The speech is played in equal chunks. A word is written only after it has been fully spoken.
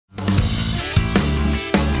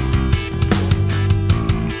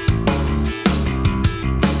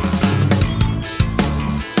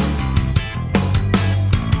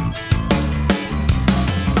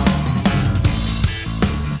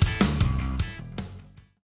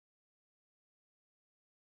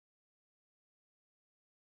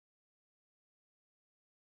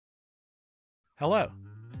Hello!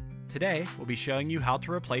 Today we'll be showing you how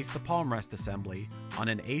to replace the palm rest assembly on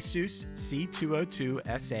an ASUS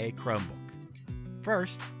C202SA Chromebook.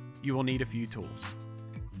 First, you will need a few tools.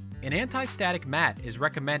 An anti-static mat is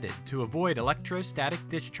recommended to avoid electrostatic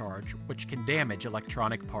discharge, which can damage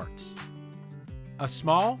electronic parts. A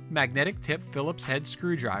small, magnetic tip Phillips head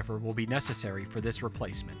screwdriver will be necessary for this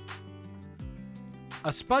replacement. A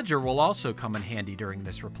spudger will also come in handy during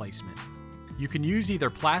this replacement. You can use either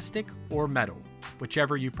plastic or metal,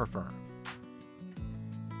 whichever you prefer.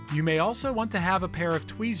 You may also want to have a pair of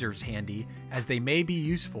tweezers handy, as they may be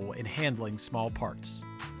useful in handling small parts.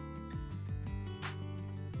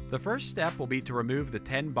 The first step will be to remove the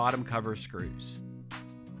 10 bottom cover screws.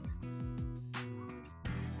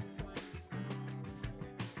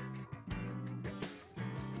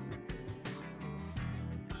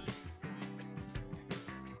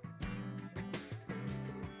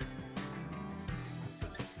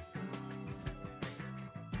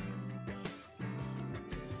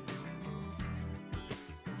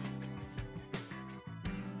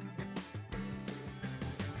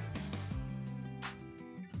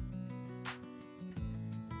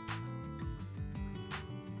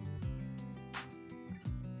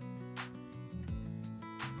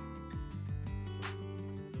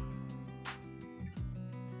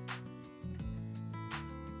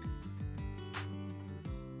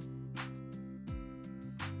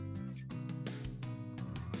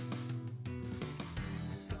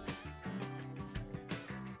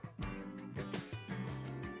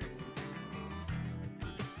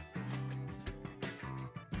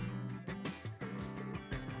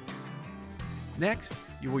 Next,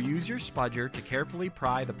 you will use your spudger to carefully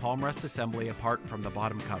pry the palm rest assembly apart from the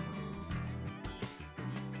bottom cover.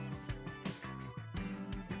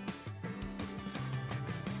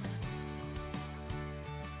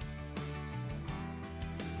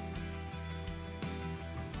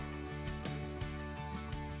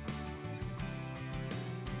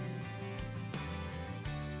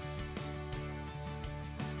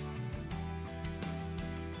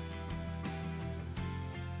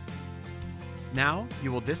 Now,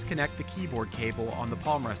 you will disconnect the keyboard cable on the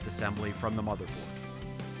palm rest assembly from the motherboard.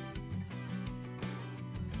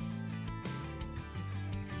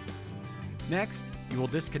 Next, you will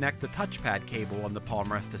disconnect the touchpad cable on the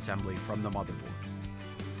palm rest assembly from the motherboard.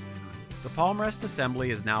 The palm rest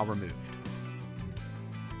assembly is now removed.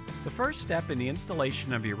 The first step in the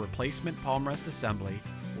installation of your replacement palm rest assembly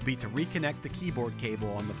will be to reconnect the keyboard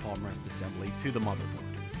cable on the palm rest assembly to the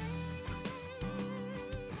motherboard.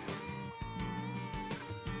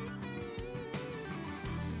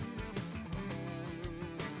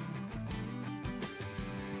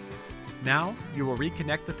 Now, you will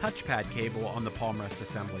reconnect the touchpad cable on the palm rest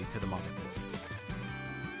assembly to the motherboard.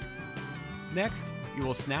 Next, you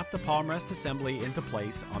will snap the palm rest assembly into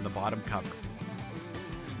place on the bottom cover.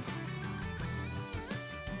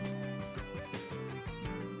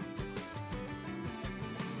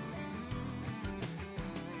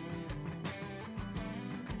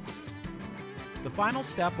 The final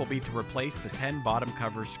step will be to replace the 10 bottom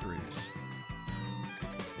cover screws.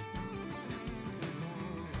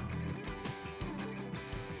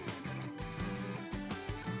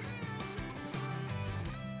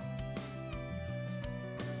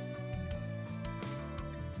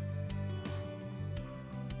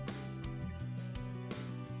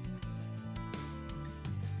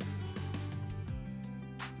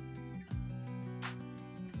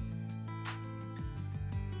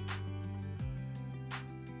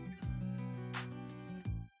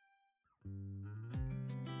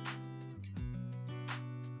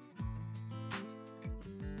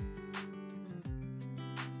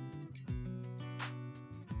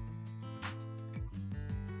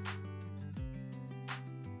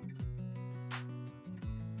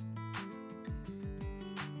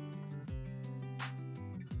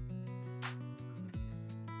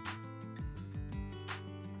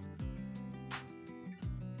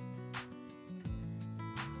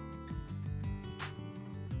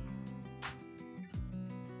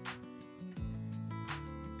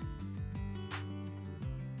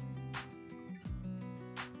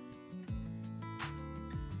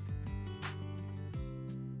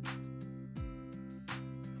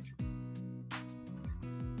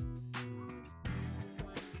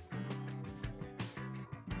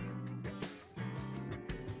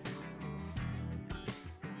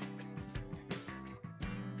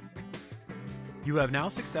 You have now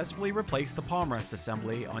successfully replaced the palm rest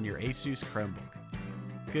assembly on your ASUS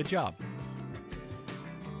Chromebook. Good job!